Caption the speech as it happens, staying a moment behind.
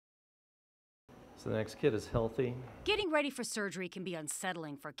So the next kid is healthy. Getting ready for surgery can be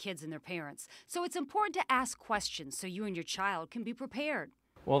unsettling for kids and their parents, so it's important to ask questions so you and your child can be prepared.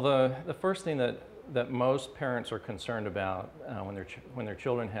 Well, the first thing that most parents are concerned about when their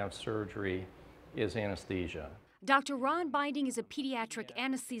children have surgery is anesthesia. Dr. Ron Binding is a pediatric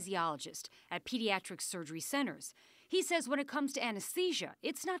anesthesiologist at pediatric surgery centers. He says when it comes to anesthesia,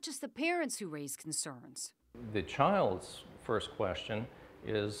 it's not just the parents who raise concerns. The child's first question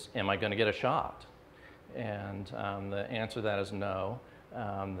is, am I going to get a shot? And the answer to that is no.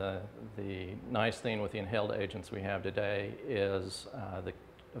 The nice thing with the inhaled agents we have today is the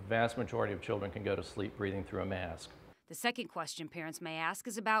vast majority of children can go to sleep breathing through a mask. The second question parents may ask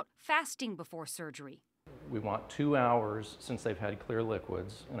is about fasting before surgery. We want 2 hours since they've had clear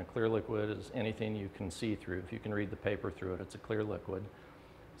liquids, and a clear liquid is anything you can see through. If you can read the paper through it, it's a clear liquid.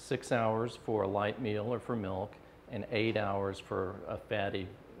 6 hours for a light meal or for milk, and 8 hours for a fatty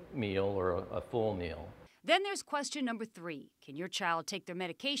meal or a full meal. Then there's question number 3. Can your child take their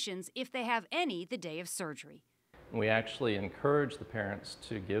medications if they have any the day of surgery? We actually encourage the parents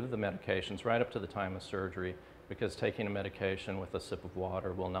to give the medications right up to the time of surgery, because taking a medication with a sip of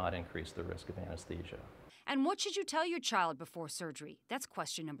water will not increase the risk of anesthesia. And what should you tell your child before surgery? That's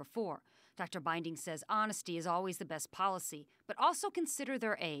question number 4. Dr. Binding says honesty is always the best policy, but also consider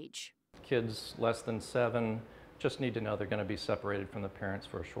their age. Kids less than 7 just need to know they're going to be separated from the parents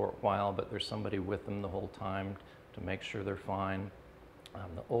for a short while, but there's somebody with them the whole time to make sure they're fine.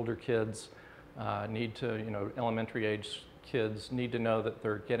 The older kids need to, elementary age kids need to know that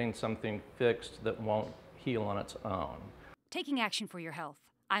they're getting something fixed that won't heal on its own. Taking action for your health.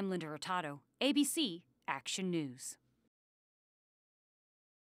 I'm Linda Hurtado, ABC Action News.